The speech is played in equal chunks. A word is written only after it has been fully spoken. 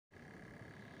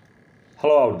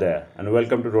Hello out there and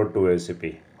welcome to Road to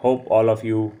ACP. Hope all of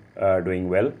you are doing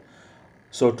well.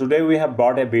 So today we have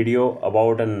brought a video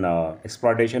about an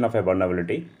exploitation of a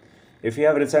vulnerability. If you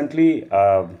have recently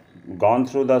gone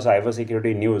through the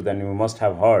cybersecurity news, then you must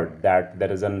have heard that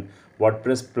there is an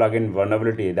WordPress plugin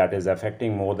vulnerability that is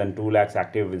affecting more than 2 lakhs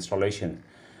active installations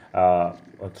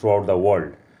throughout the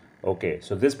world. Okay,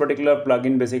 so this particular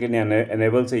plugin basically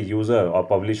enables a user or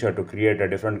publisher to create a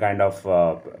different kind of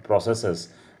processes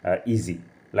easy,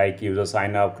 like user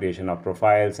sign up, creation of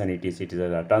profiles, and etc.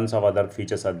 There are tons of other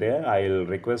features are there. I'll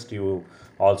request you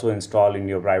also install in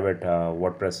your private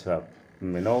WordPress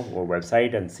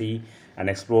website and see and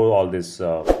explore all these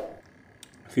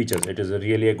features. It is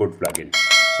really a good plugin.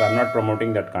 So I'm not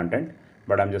promoting that content,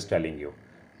 but I'm just telling you.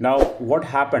 Now, what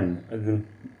happened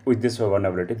with this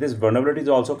vulnerability? This vulnerability is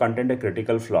also contained a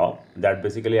critical flaw that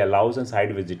basically allows a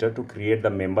site visitor to create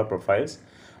the member profiles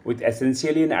with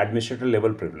essentially an administrator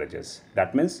level privileges.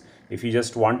 That means if you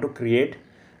just want to create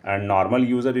a normal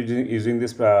user using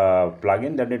this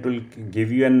plugin, then it will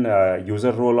give you an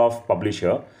user role of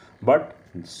publisher. But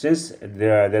since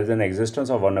there's an existence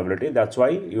of vulnerability, that's why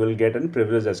you will get a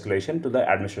privilege escalation to the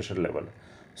administration level.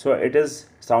 So it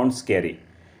sounds scary.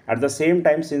 At the same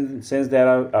time, since there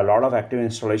are a lot of active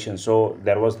installations, so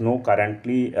there was no current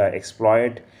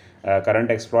exploit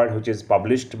which is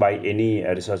published by any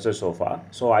researcher so far.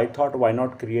 So I thought, why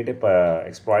not create a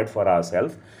exploit for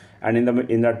ourselves? And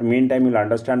in that meantime, you'll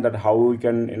understand that how we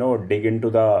can dig into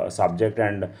the subject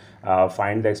and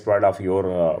find the exploit of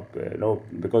your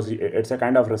because it's a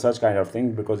kind of research kind of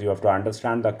thing, because you have to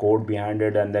understand the code behind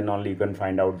it, and then only you can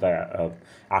find out the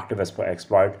active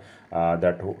exploit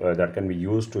that can be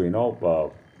used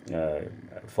to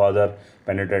further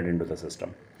penetrate into the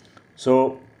system.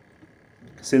 So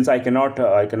since I cannot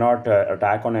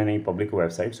attack on any public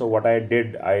website, so what I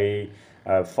did,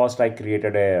 first I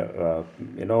created a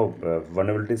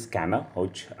vulnerability scanner,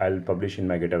 which I'll publish in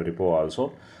my GitHub repo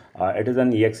also. It is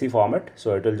an exe format,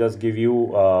 so it will just give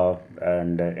you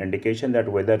an indication that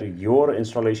whether your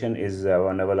installation is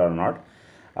vulnerable or not.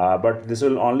 But this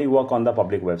will only work on the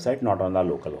public website, not on the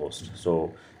local host.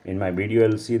 So in my video,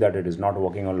 you'll see that it is not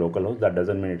working on local host. That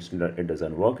doesn't mean it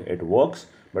doesn't work. It works,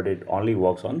 but it only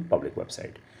works on public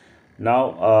website.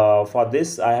 Now for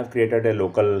this, I have created a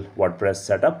local WordPress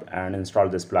setup and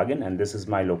installed this plugin, and this is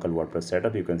my local WordPress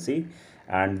setup, you can see.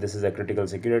 And this is a critical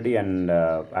security, and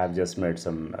I have just made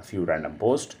a few random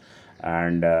posts,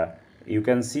 and you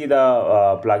can see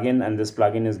the plugin, and this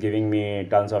plugin is giving me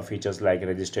tons of features like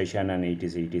registration and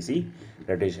etc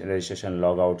registration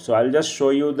logout. So I'll just show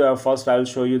you I'll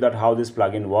show you that how this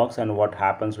plugin works and what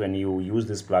happens when you use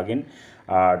this plugin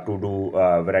to do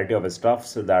a variety of stuff,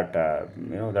 so that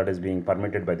that is being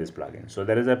permitted by this plugin. So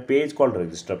there is a page called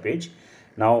register page.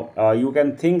 Now you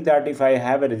can think that if I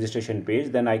have a registration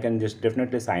page, then I can just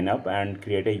definitely sign up and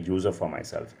create a user for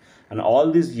myself, and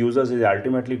all these users is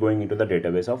ultimately going into the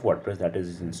database of WordPress that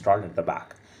is installed at the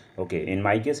back. Okay, in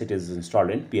my case it is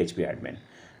installed in PHP admin.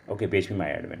 Okay, PHP my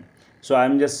admin. So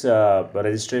I'm just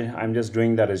I'm just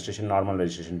doing the normal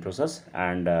registration process,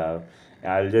 and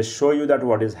I'll just show you that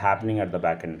what is happening at the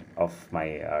back end of my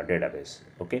database.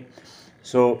 Okay,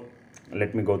 so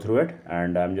let me go through it,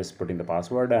 and I'm just putting the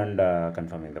password and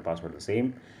confirming the password the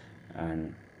same.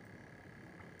 And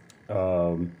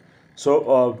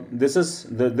this is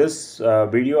this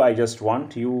video. I just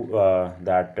want you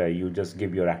that you just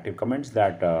give your active comments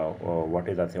that what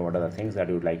are the things that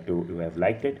you have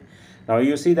liked it. Now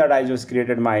you see that I just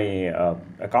created my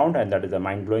account, and that is a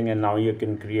mind-blowing. And now you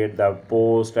can create the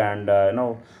post and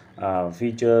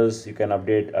features. You can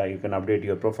update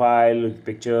your profile with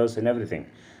pictures and everything.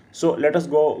 So let us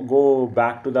go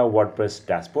back to the WordPress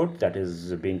dashboard that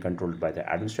is being controlled by the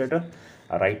administrator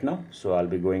right now. So I'll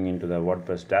be going into the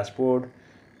WordPress dashboard,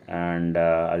 and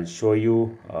I'll show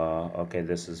you. Okay,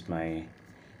 this is the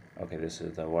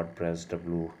WordPress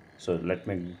W. So let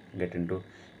me get into,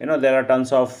 there are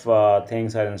tons of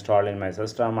things I installed in my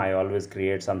system. I always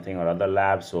create something or other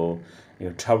lab. So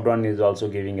your drop down is also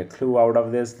giving a clue out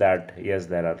of this that yes,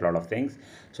 there are a lot of things.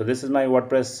 So this is my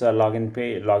WordPress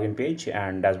login page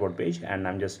and dashboard page, and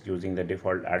I'm just using the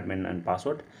default admin and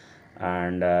password.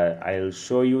 And I'll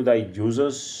show you the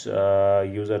user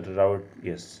route.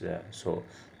 Yes, so,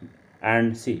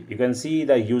 and see, you can see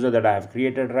the user that I have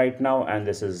created right now, and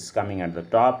this is coming at the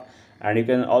top. And you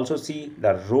can also see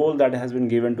the role that has been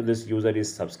given to this user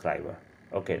is subscriber.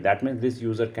 Okay, that means this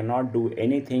user cannot do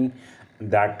anything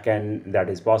that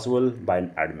is possible by an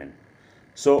admin.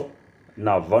 So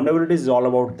now vulnerability is all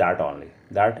about that only,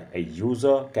 that a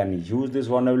user can use this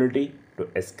vulnerability to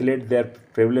escalate their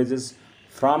privileges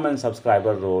from a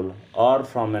subscriber role or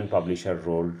from a publisher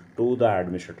role to the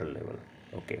administrator level.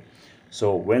 Okay,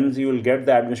 so once you will get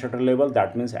the administrator level,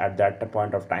 that means at that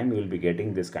point of time you will be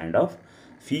getting this kind of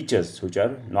features which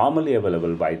are normally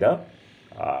available by the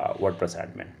WordPress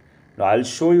admin. Now I'll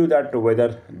show you that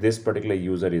whether this particular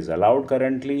user is allowed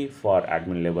currently for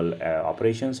admin level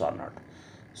operations or not.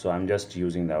 So I'm just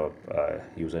using the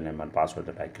username and password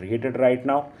that I created right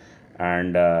now,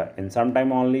 and in some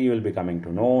time only you will be coming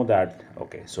to know that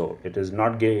okay, so it is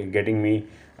not getting me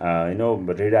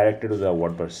redirected to the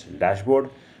WordPress dashboard.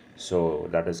 So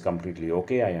that is completely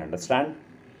okay, I understand.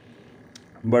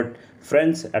 But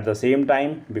friends, at the same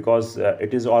time, because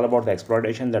it is all about the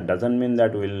exploitation, that doesn't mean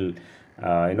that we'll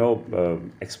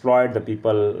exploit the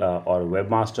people or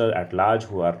webmaster at large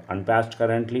who are unpatched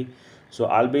currently. So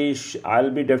I'll be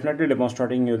definitely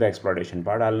demonstrating you the exploitation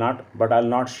part. I'll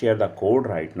not share the code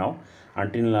right now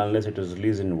until and unless it is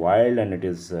released in wild and it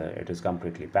is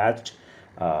completely patched.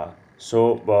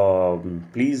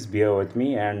 Please bear with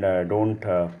me and don't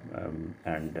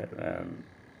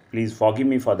please forgive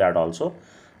me for that also.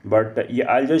 But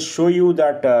yeah, I'll just show you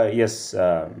that yes,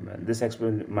 this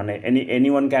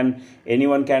anyone can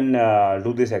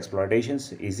do these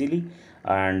exploitations easily,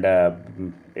 and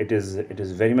it is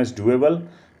very much doable.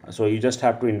 So you just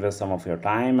have to invest some of your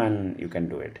time and you can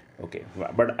do it. Okay,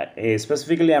 but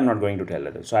specifically I'm not going to tell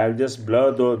it, so I'll just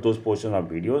blur those portions of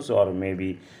videos, or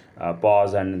maybe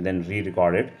pause and then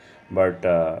re-record it. But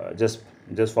just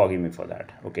forgive me for that.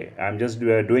 Okay, I'm just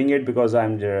doing it because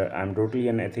I'm totally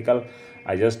unethical.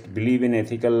 I just believe in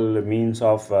ethical means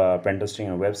of pen testing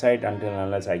a website. Until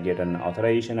unless I get an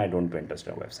authorization, I don't pen test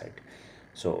a website.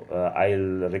 So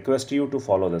I'll request you to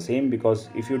follow the same, because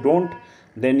if you don't,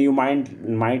 then you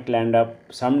might land up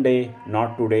someday,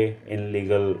 not today, in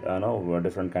legal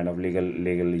different kind of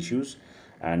legal issues,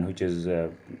 and which is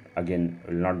again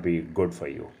will not be good for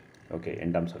you, okay,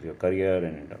 in terms of your career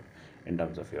and in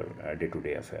terms of your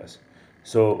day-to-day affairs.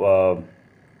 So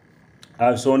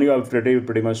I've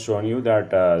pretty much shown you that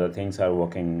the things are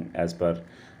working as per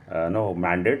no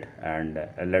mandate, and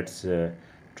let's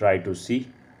try to see.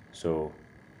 So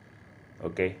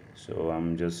okay, so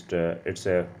I'm just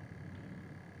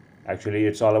actually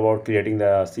it's all about creating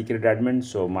the secret admin.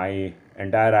 So my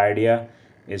entire idea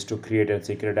is to create a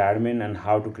secret admin and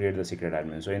how to create the secret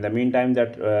admin. So in the meantime,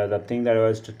 that the thing that I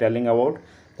was telling about,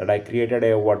 that I created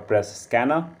a WordPress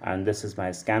scanner, and this is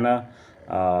my scanner,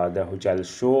 which I'll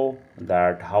show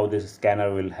that how this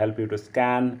scanner will help you to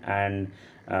scan and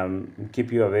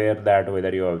keep you aware that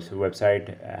whether your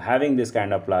website having this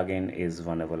kind of plugin is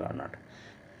vulnerable or not.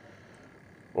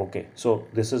 Okay, so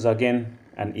this is again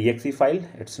an exe file.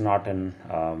 It's not an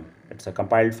it's a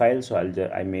compiled file, so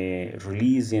I may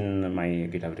release in my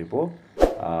GitHub repo.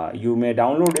 You may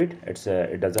download it.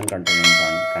 It doesn't contain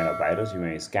any kind of virus. You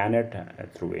may scan it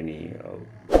through any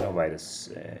virus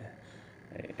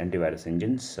antivirus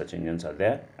engines. Such engines are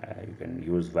there. You can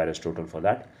use VirusTotal for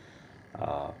that.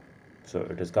 So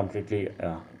it is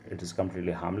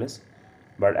completely harmless.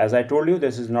 But as I told you,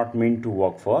 this is not meant to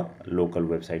work for local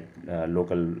website,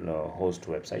 host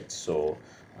websites. So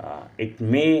it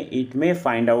may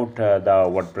find out the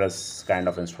WordPress kind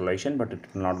of installation, but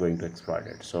it's not going to exploit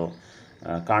it. So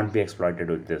can't be exploited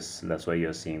with this. That's why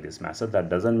you're seeing this message. That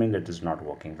doesn't mean that it's not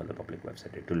working for the public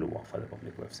website. It will work for the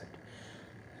public website.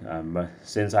 But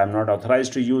since I'm not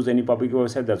authorized to use any public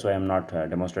website, that's why I'm not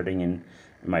demonstrating in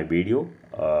my video.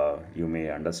 You may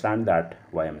understand that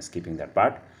why I'm skipping that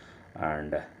part,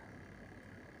 and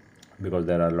because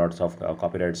there are lots of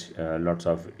copyrights, lots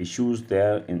of issues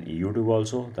there in YouTube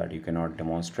also, that you cannot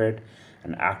demonstrate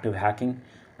an active hacking,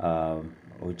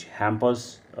 which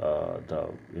hampers the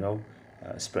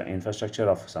infrastructure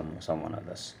of someone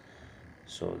others.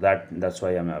 So that's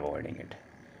why I'm avoiding it.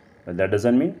 But that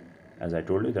doesn't mean, as I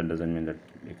told you, that doesn't mean that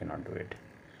you cannot do it.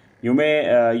 You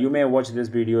may watch these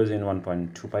videos in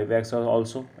 1.25x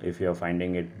also if you are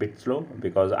finding it bit slow,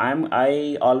 because I'm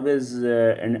always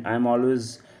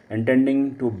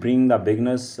intending to bring the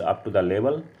beginners up to the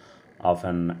level of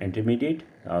an intermediate.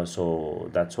 So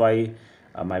that's why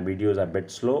my videos are a bit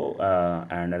slow,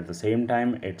 and at the same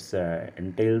time it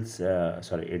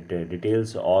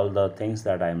details all the things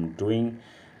that I'm doing.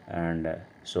 And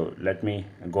so let me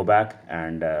go back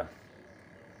and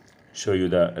show you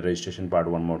the registration part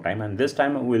one more time, and this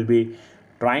time we'll be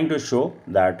trying to show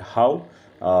that how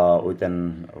how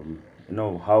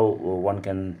one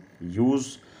can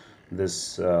use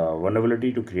this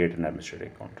vulnerability to create an administrator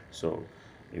account. So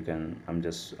you can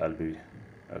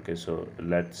okay, so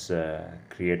let's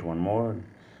create one more.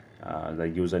 The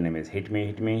username is hit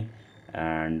me,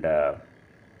 and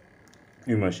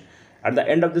At the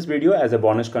end of this video, as a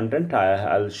bonus content,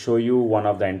 I'll show you one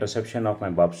of the interception of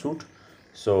my bob suit.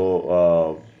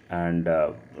 So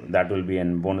that will be a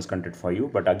bonus content for you,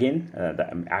 but again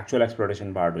the actual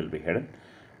exploitation part will be hidden.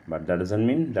 But that doesn't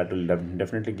mean that will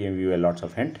definitely give you a lots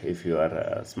of hint if you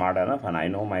are smart enough, and I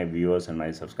know my viewers and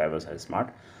my subscribers are smart,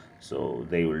 so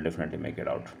they will definitely make it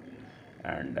out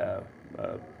and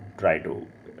try to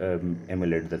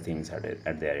emulate the things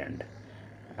at their end.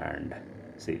 And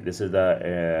see, this is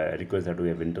the request that we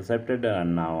have intercepted,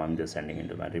 and now I'm just sending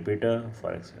into my repeater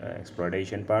for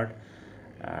exploitation part.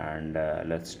 And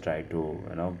let's try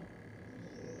to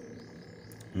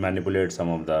manipulate some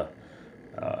of the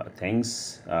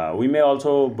things. We may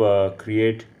also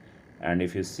create, and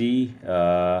if you see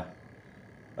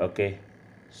okay,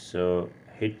 so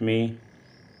hit me,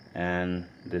 and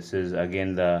this is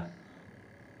again the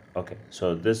okay,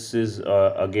 so this is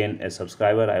again a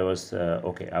subscriber. I was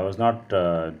okay, I was not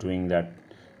doing that,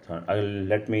 so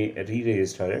let me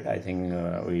re-register it. I think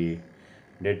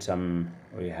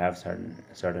we have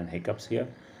certain hiccups here,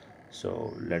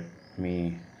 so let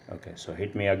me, okay, so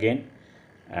hit me again,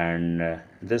 and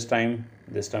this time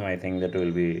I think that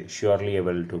will be surely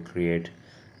able to create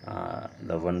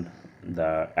the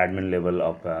admin level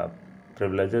of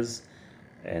privileges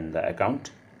in the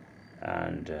account,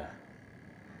 and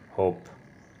hope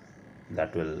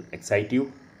that will excite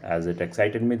you as it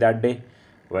excited me that day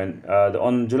when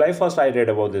on July 1st I read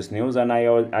about this news, and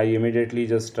I immediately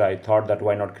just I thought that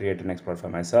why not create an exploit for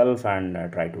myself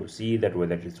and try to see that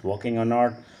whether it's working or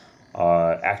not,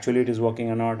 actually it is working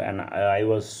or not. And I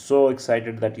was so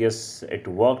excited that yes, it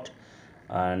worked,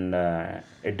 and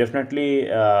it definitely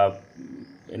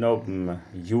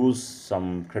used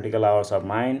some critical hours of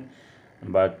mine,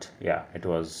 but yeah, it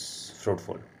was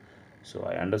fruitful. So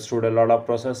I understood a lot of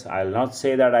process. I'll not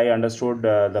say that I understood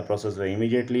the process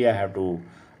immediately. I have to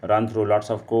run through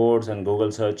lots of codes and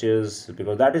Google searches,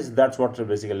 because that's what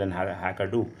basically a hacker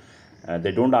do.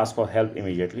 They don't ask for help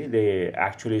immediately. They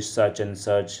actually search and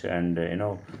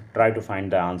try to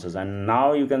find the answers. And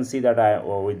now you can see that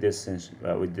with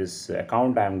this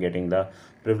account I am getting the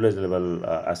privilege level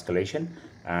escalation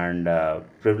and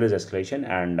privilege escalation,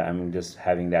 and I'm just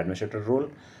having the administrator role.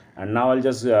 And now I'll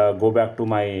just go back to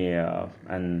my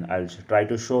and I'll try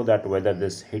to show that whether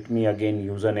this hit me again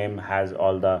username has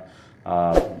all the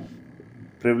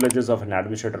privileges of an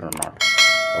administrator or not.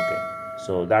 Okay,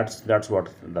 so that's what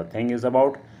the thing is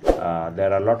about.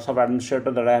 There are lots of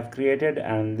administrators that I have created,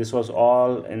 and this was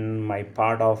all in my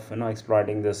part of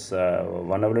exploiting this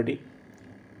vulnerability.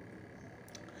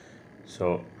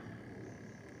 So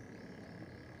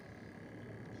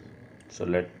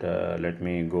let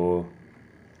me go.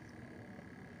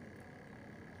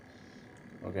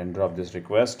 Okay, and drop this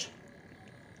request.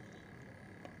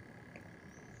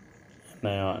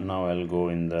 Now I'll go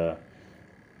in the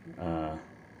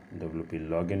WP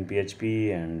login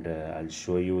PHP, and I'll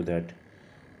show you that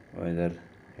whether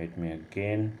hit me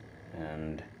again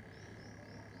and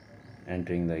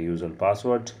entering the usual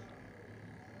password,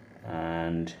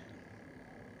 and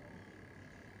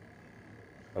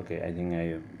okay, I think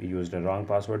I used a wrong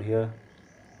password here,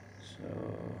 so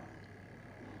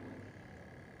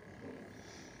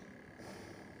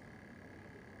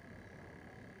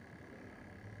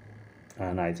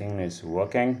and I think it's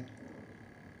working.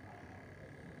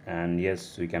 And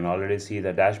yes, we can already see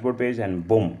the dashboard page, and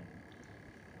boom,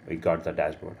 we got the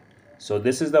dashboard. So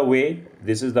this is the way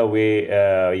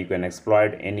you can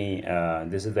exploit any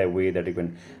this is the way that you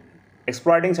can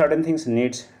exploiting certain things.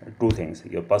 Needs two things: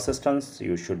 your persistence.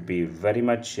 You should be very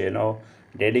much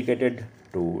dedicated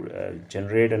to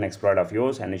generate an exploit of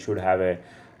yours, and you should have a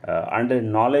under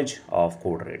knowledge of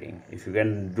code reading. If you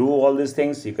can do all these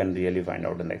things, you can really find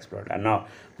out an exploit. And now,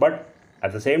 but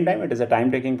at the same time, it is a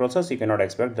time-taking process. You cannot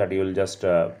expect that you will just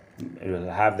you will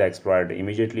have the exploit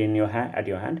immediately in your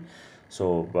hand.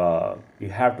 So you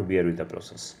have to bear with the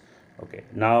process. Okay,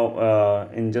 now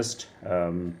in just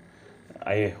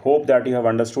I hope that you have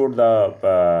understood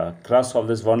the crux of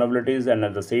these vulnerabilities, and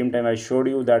at the same time I showed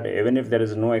you that even if there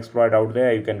is no exploit out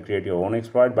there, you can create your own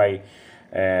exploit by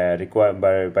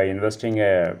investing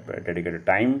a dedicated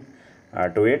time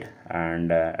to it.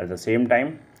 And at the same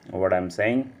time, what I'm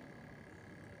saying,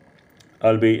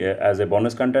 I'll be as a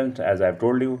bonus content, as I've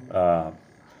told you,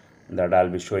 that I'll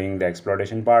be showing the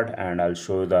exploitation part, and I'll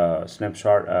show the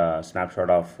snapshot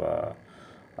of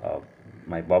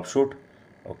my bob shoot.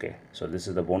 Okay, so this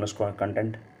is the bonus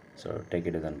content, so take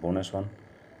it as a bonus one.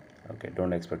 Okay,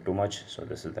 don't expect too much. So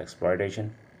this is the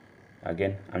exploitation.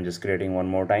 Again, I'm just creating one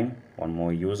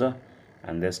more user,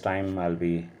 and this time I'll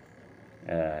be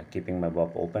keeping my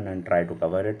bob open and try to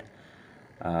cover it.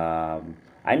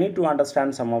 I need to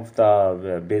understand some of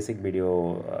the basic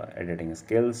video editing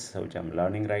skills which I'm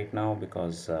learning right now,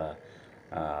 because uh,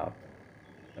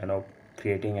 you know,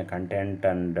 creating a content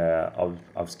and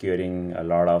obscuring a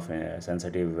lot of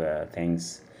sensitive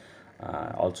things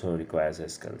also requires a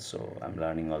skill. So I'm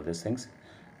learning all these things,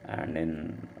 and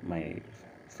in my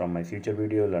from my future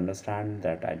video you'll understand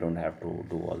that I don't have to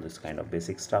do all this kind of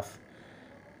basic stuff.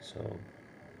 So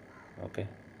okay,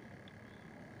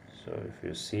 so if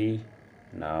you see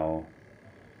now,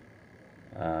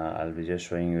 I'll be just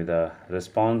showing you the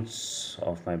response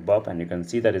of my burp, and you can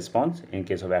see the response. In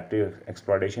case of active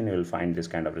exploitation, you will find this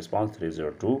kind of response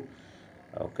 302.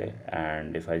 Okay,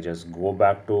 and if I just go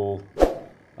back to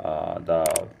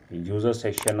the user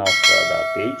section of the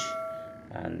page,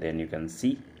 and then you can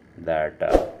see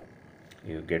that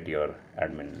you get your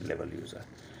admin level user.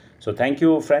 So thank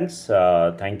you, friends.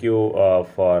 Thank you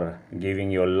for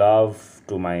giving your love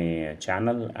to my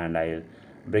channel, and I'll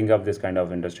bring up this kind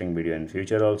of interesting video in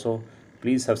future also.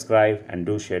 Please subscribe and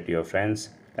do share to your friends.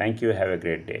 Thank you. Have a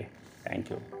great day. Thank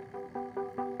you.